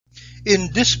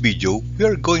In this video, we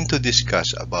are going to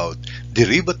discuss about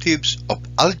derivatives of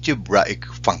algebraic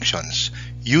functions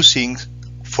using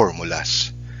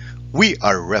formulas. We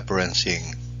are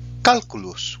referencing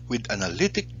Calculus with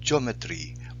Analytic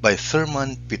Geometry by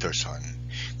Thurman Peterson,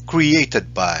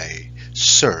 created by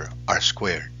Sir R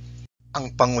Squared.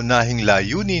 Ang pangunahing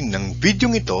layunin ng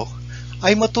videong ito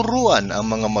ay maturuan ang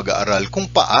mga mag-aaral kung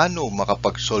paano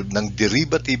makapag-solve ng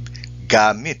derivative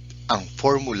gamit ang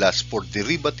formulas for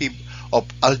derivative of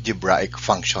algebraic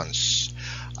functions.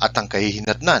 At ang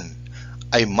kahihinatnan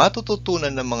ay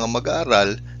matututunan ng mga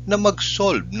mag-aaral na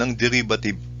mag-solve ng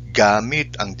derivative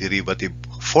gamit ang derivative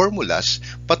formulas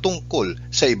patungkol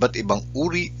sa iba't ibang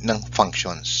uri ng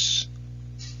functions.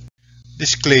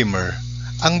 Disclaimer: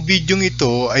 ang videong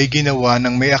ito ay ginawa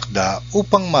ng may akda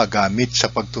upang magamit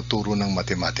sa pagtuturo ng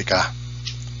matematika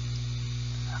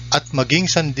at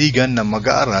maging sandigan ng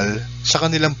mag-aaral sa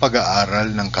kanilang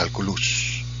pag-aaral ng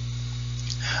calculus.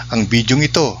 Ang videong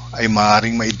ito ay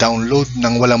maaaring mai-download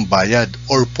ng walang bayad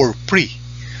or for free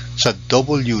sa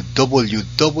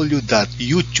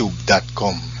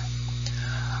www.youtube.com.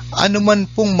 Ano man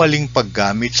pong maling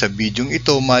paggamit sa videong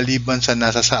ito maliban sa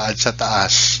nasasaad sa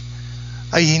taas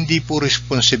ay hindi po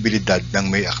responsibilidad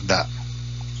ng may akda.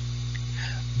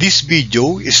 This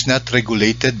video is not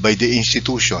regulated by the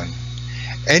institution.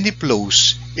 Any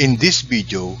flaws in this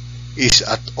video is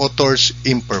at author's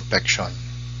imperfection.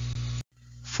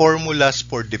 Formulas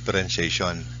for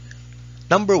differentiation.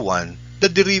 Number 1, the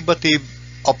derivative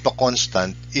of a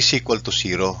constant is equal to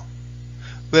 0,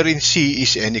 wherein c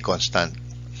is any constant.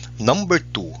 Number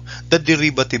 2, the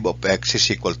derivative of x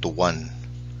is equal to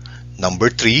 1.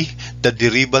 Number 3, the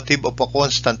derivative of a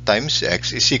constant times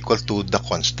x is equal to the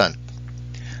constant.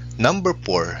 Number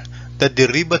 4, the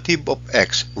derivative of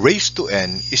x raised to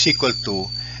n is equal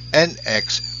to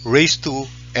nx raised to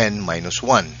n minus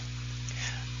 1.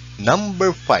 Number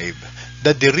 5,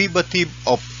 the derivative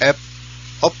of f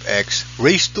of x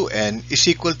raised to n is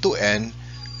equal to n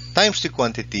times the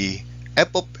quantity f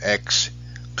of x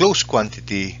closed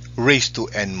quantity raised to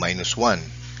n minus 1,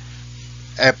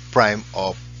 f prime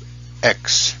of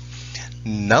x.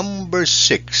 Number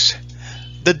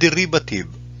 6, the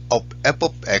derivative of f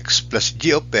of x plus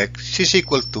g of x is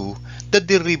equal to the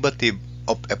derivative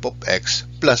of f of x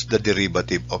plus the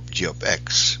derivative of g of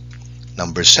x.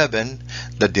 Number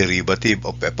 7, the derivative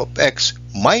of f of x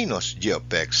minus g of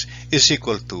x is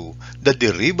equal to the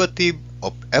derivative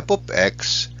of f of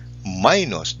x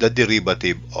minus the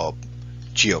derivative of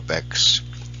g of x.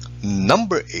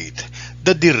 Number 8,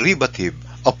 the derivative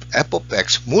of f of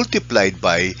x multiplied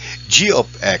by g of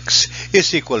x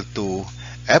is equal to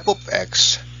f of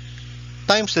x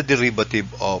times the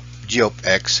derivative of g of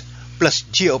x plus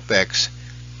g of x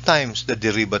times the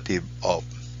derivative of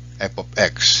f of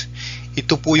x.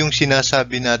 Ito po yung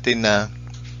sinasabi natin na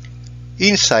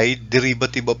inside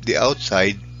derivative of the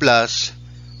outside plus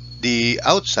the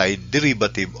outside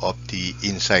derivative of the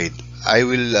inside. I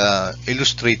will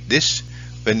illustrate this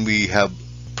when we have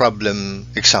problem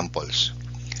examples.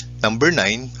 Number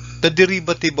 9, the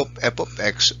derivative of f of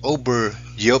x over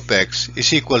g of x is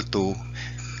equal to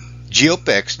g of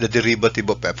x, the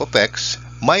derivative of f of x,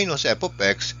 minus f of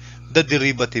x, the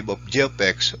derivative of g of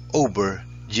x over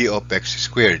g of x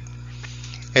squared.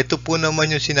 Ito po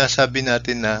naman yung sinasabi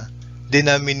natin na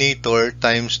denominator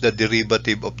times the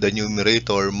derivative of the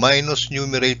numerator minus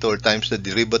numerator times the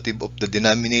derivative of the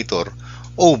denominator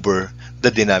over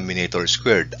the denominator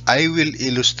squared. I will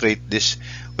illustrate this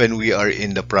when we are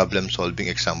in the problem solving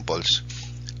examples.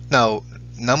 Now,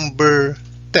 number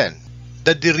 10,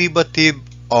 the derivative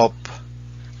of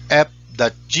f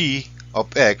dot g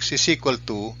of x is equal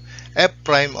to f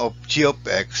prime of g of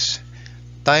x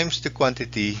times the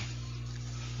quantity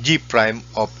g prime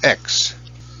of x.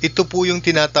 Ito po yung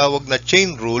tinatawag na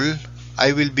chain rule.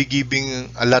 I will be giving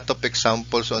a lot of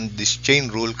examples on this chain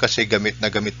rule kasi gamit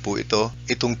na gamit po ito.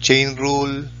 Itong chain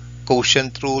rule,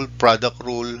 quotient rule, product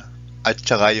rule, at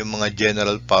saka yung mga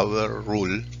general power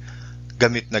rule,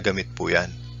 gamit na gamit po yan.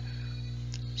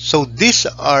 So these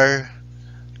are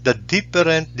the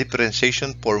different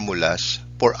differentiation formulas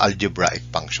for algebraic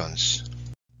functions.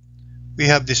 We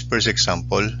have this first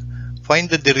example. Find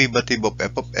the derivative of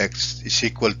f of x is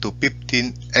equal to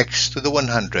 15x to the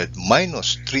 100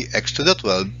 minus 3x to the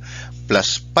 12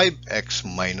 plus 5x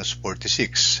minus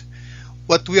 46.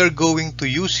 What we are going to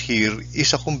use here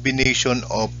is a combination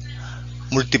of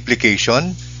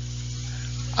multiplication,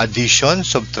 addition,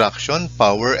 subtraction,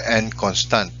 power, and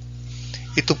constant.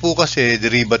 Ito po kasi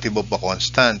derivative of a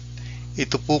constant.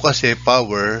 Ito po kasi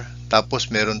power,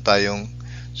 tapos meron tayong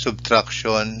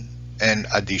subtraction and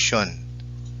addition.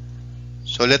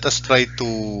 So let us try to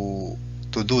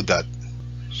to do that.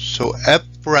 So f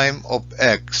prime of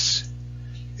x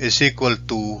is equal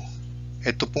to,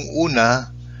 ito pong una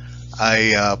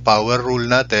ay power rule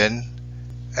natin,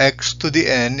 x to the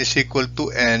n is equal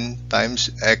to n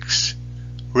times x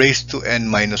raised to n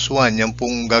minus 1. Yan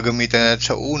pong gagamitan natin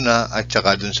sa una at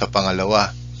saka dun sa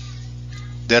pangalawa.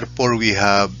 Therefore, we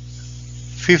have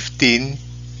 15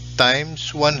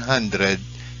 times 100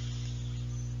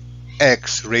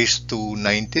 x raised to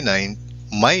 99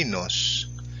 minus,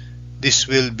 this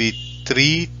will be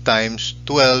 3 times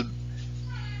 12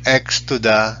 x to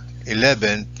the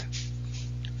 11th,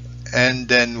 and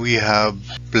then we have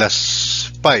plus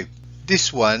 5.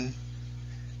 This one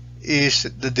is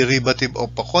the derivative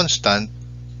of a constant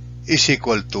is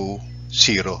equal to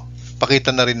 0. Pakita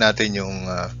na rin natin yung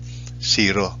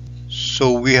 0.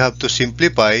 So we have to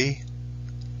simplify.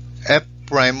 F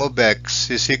prime of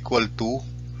x is equal to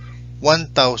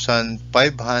 1,500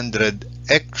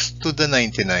 x to the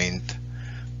 99th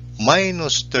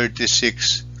minus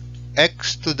 36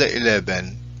 x to the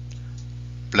 11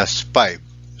 plus 5.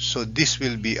 So this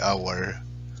will be our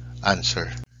answer.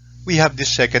 We have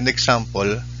this second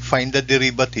example. Find the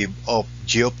derivative of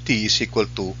g of t is equal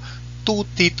to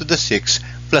 2t to the 6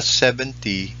 plus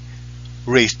 7t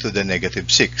raised to the negative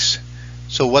 6.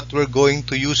 So what we're going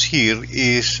to use here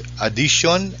is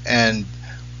addition and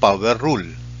power rule.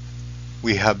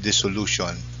 We have the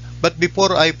solution. But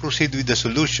before I proceed with the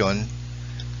solution,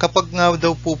 kapag nga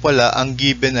daw po pala ang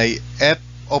given ay f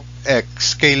of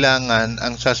x, kailangan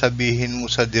ang sasabihin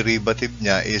mo sa derivative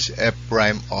niya is f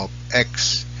prime of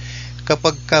x.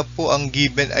 Kapag ka po ang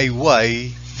given ay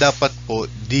y, dapat po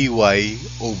dy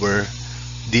over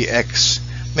dx.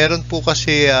 Meron po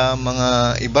kasi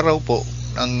mga iba raw po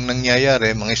ang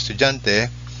nangyayari, mga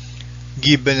estudyante,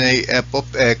 given ay f of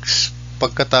x,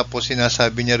 pagkatapos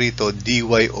sinasabi niya rito dy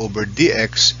over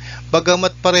dx,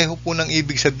 bagamat pareho po ng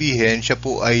ibig sabihin, siya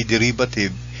po ay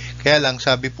derivative. Kaya lang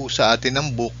sabi po sa atin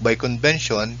ng book, by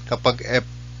convention, kapag f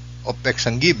of x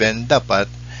ang given,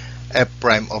 dapat f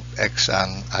prime of x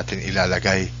ang atin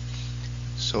ilalagay.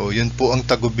 So yun po ang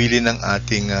tagubili ng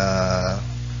ating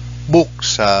book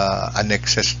sa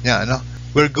annexes niya, ano?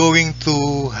 We're going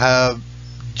to have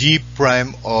g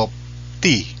prime of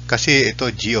t, kasi ito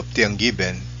g of t ang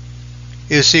given,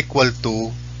 is equal to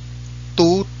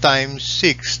 2 times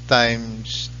 6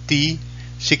 times t.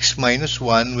 6 minus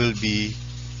 1 will be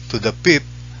to the fifth,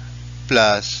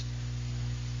 plus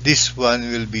this one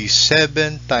will be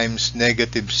 7 times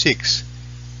negative 6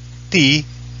 t.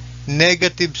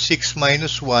 Negative 6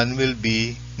 minus 1 will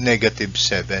be negative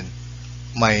 7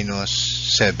 minus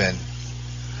 7.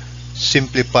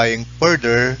 Simplifying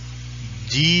further,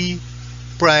 g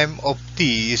prime of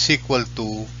t is equal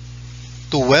to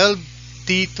 12t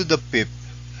to the fifth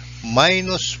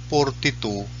minus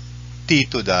 42 t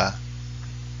to the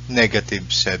negative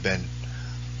 7.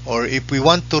 Or if we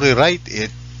want to rewrite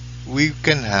it, we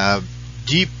can have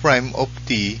g prime of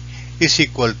t is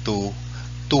equal to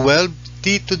 12t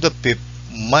to the fifth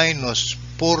minus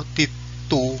 42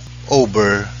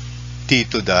 over t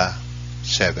to the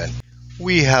 7.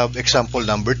 We have example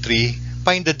number 3.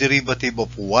 Find the derivative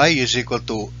of y is equal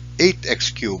to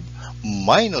 8x cubed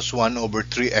minus 1 over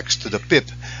 3x to the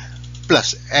fifth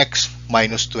plus x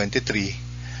minus 23.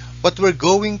 What we're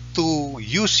going to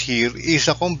use here is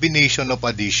a combination of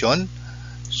addition,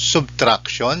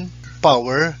 subtraction,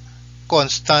 power,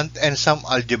 constant, and some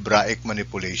algebraic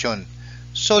manipulation.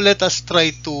 So let us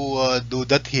try to do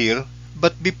that here.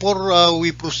 But before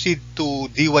we proceed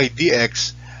to dy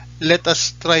dx, let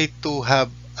us try to have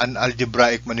an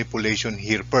algebraic manipulation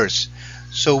here first.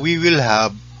 So we will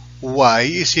have y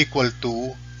is equal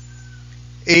to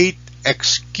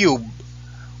 8x cubed.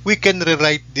 We can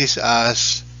rewrite this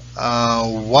as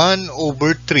 1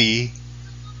 over 3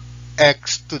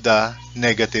 x to the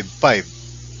negative 5,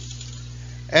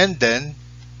 and then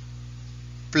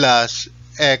plus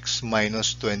x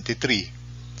minus 23.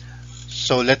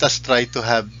 So let us try to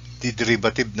have the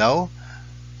derivative now.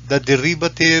 The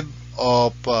derivative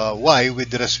of y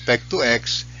with respect to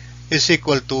x is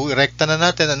equal to, rekta na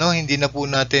natin, ano? Hindi na po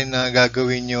natin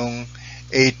gagawin yung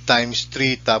 8 times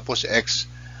 3 tapos x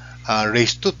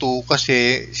raised to 2,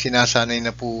 kasi sinasanay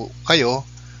na po kayo.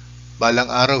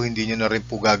 Balang araw hindi nyo na rin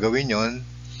po gagawin yon.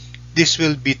 This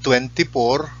will be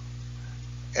 24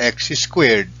 x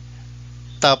squared.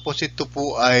 Tapos ito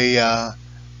po ay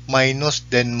minus,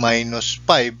 then minus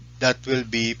 5. That will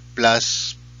be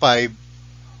plus 5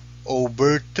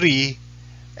 over 3.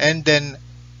 And then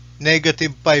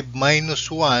negative 5 minus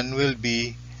 1 will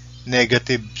be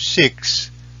negative 6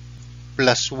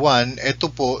 plus 1.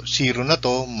 Ito po, 0 na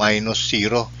to, minus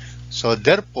 0. So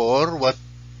therefore, what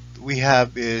we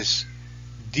have is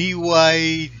dy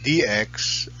dx,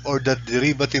 or the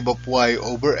derivative of y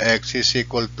over x, is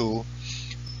equal to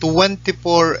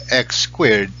 24x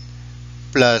squared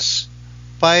plus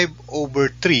 5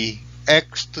 over 3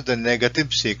 x to the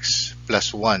negative 6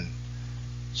 plus 1.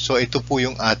 So ito po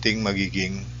yung ating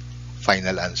magiging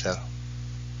final answer.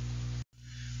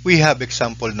 We have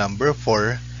example number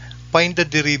 4. Find the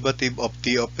derivative of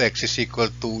t of x is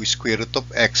equal to square root of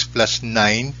x plus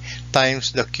 9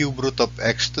 times the cube root of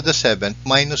x to the 7th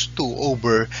minus 2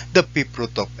 over the fifth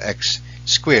root of x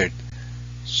squared.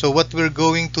 So what we're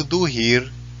going to do here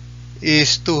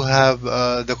is to have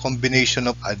the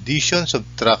combination of addition,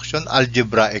 subtraction,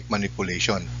 algebraic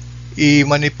manipulation.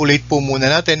 I-manipulate po muna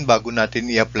natin bago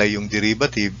natin i-apply yung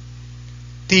derivative.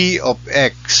 T of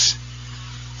x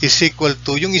is equal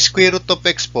to, yung square root of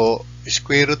x po,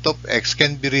 square root of x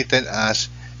can be written as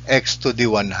x to the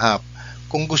 1/2.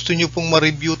 Kung gusto nyo pong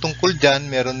ma-review tungkol dyan,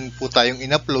 meron po tayong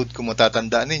in-upload, kung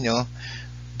matatandaan ninyo,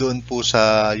 doon po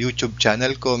sa YouTube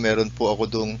channel ko, meron po ako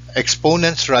doong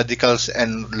exponents, radicals,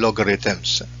 and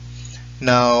logarithms.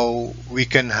 Now, we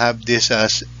can have this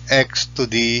as x to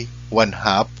the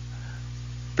 1/2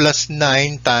 plus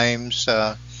 9 times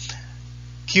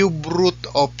cube root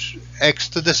of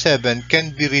x to the 7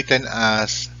 can be written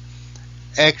as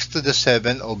x to the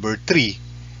 7 over 3.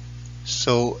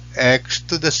 So, x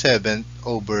to the 7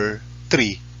 over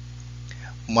 3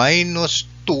 minus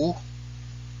 2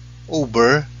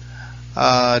 over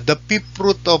the fifth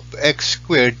root of x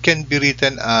squared can be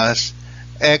written as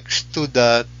x to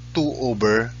the 2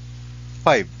 over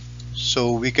 5.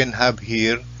 So, we can have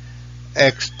here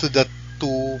x to the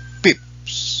 2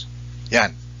 fifths.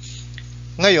 Yan.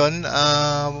 Ngayon,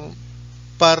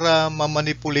 para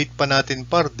ma-manipulate pa natin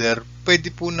further, pwede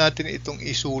po natin itong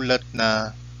isulat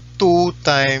na 2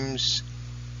 times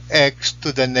x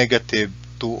to the negative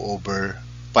 2 over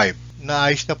 5.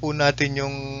 Naayos na po natin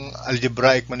yung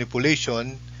algebraic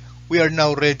manipulation. We are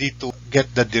now ready to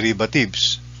get the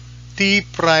derivatives. T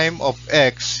prime of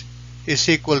x is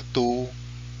equal to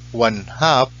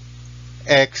 1/2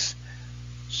 x.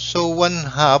 So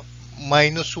 1/2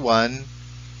 minus 1,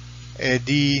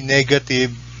 di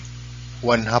negative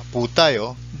 1/2 po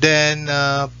tayo. Then,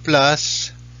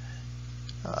 plus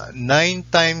 9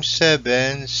 times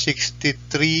 7,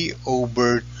 63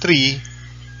 over 3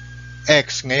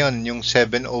 x. Ngayon, yung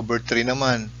 7 over 3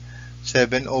 naman.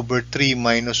 7 over 3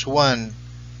 minus 1.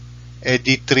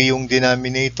 Di 3 yung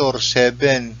denominator,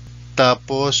 7.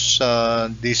 Tapos,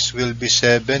 this will be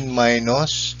 7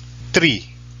 minus 3.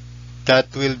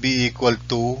 That will be equal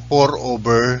to 4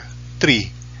 over 3.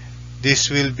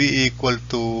 This will be equal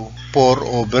to 4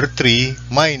 over 3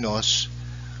 minus,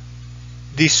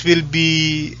 this will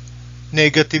be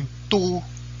negative 2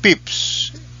 pips.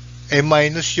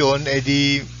 Minus yon,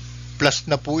 di plus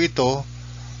na po ito,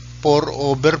 4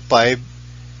 over 5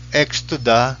 x to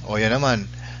the, yan naman,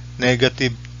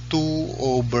 negative 2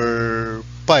 over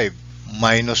 5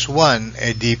 minus 1,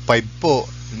 di 5 po,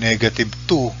 negative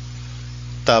 2.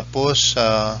 Tapos,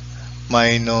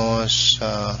 minus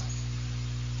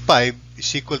 5 is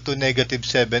equal to negative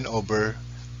 7 over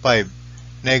 5.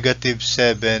 Negative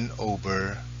 7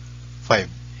 over 5.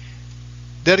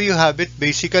 There you have it.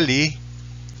 Basically,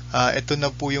 ito na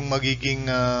po yung magiging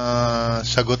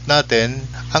sagot natin.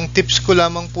 Ang tips ko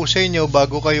lamang po sa inyo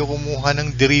bago kayo kumuha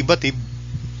ng derivative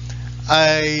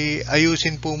ay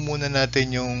ayusin po muna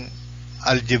natin yung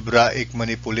algebraic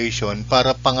manipulation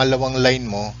para pangalawang line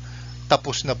mo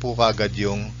tapos na po kaagad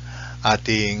yung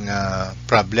ating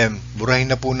problem.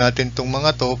 Burahin na po natin itong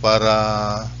mga to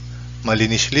para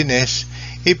malinis-linis.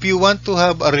 If you want to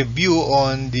have a review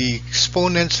on the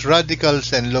exponents,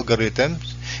 radicals, and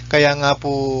logarithms, kaya nga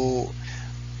po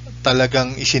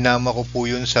talagang isinama ko po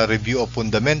yun sa review of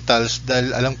fundamentals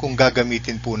dahil alam kong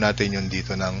gagamitin po natin yun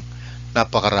dito ng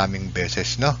napakaraming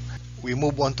beses, no? We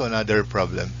move on to another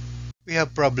problem. We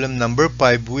have problem number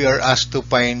 5. We are asked to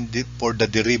find for the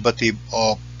derivative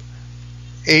of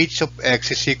h of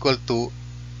x is equal to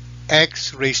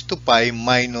x raised to pi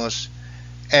minus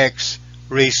x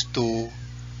raised to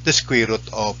the square root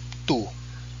of 2.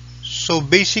 So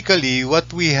basically, what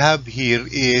we have here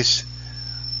is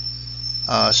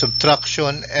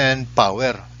subtraction and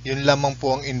power. Yun lamang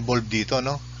po ang involved dito,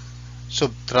 no?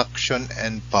 Subtraction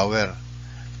and power.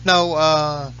 Now,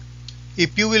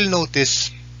 if you will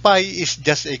notice, pi is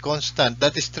just a constant.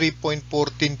 That is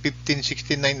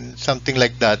 3.141569, something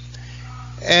like that.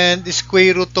 And the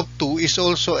square root of 2 is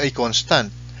also a constant.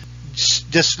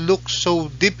 Just looks so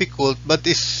difficult, but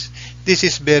this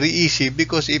is very easy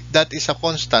because if that is a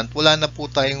constant, wala na po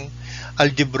tayong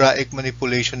algebraic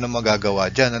manipulation na magagawa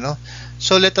dyan, ano?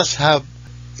 So let us have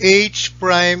h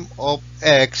prime of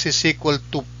x is equal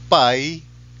to pi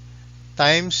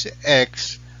times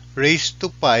x raised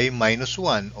to pi minus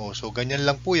 1. O, so ganyan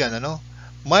lang po yan, ano?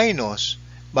 Minus,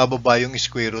 bababa yung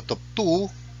square root of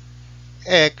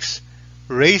 2x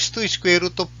raised to square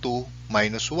root of 2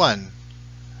 minus 1.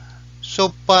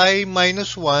 So, pi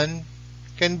minus 1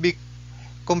 can be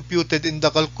computed in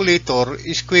the calculator.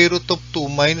 Square root of 2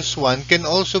 minus 1 can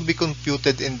also be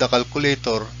computed in the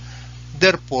calculator.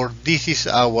 Therefore, this is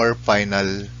our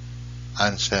final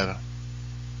answer.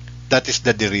 That is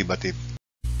the derivative.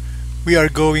 We are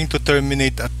going to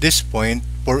terminate at this point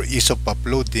for ease of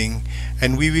uploading,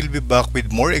 and we will be back with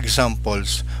more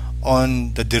examples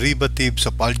on the derivatives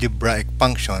of algebraic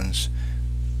functions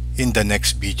in the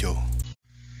next video.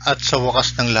 At sa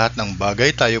wakas ng lahat ng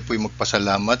bagay, tayo po'y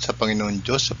magpasalamat sa Panginoon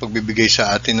Diyos sa pagbibigay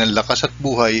sa atin ng lakas at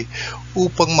buhay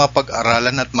upang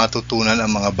mapag-aralan at matutunan ang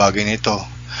mga bagay nito.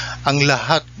 Ang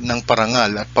lahat ng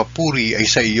parangal at papuri ay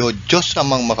sa iyo, Diyos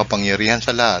amang makapangyarihan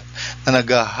sa lahat, na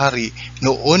naghahari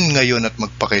noon, ngayon at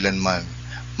magpakailanman,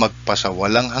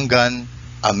 magpasawalang hanggan.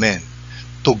 Amen.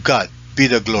 To God be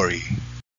the glory.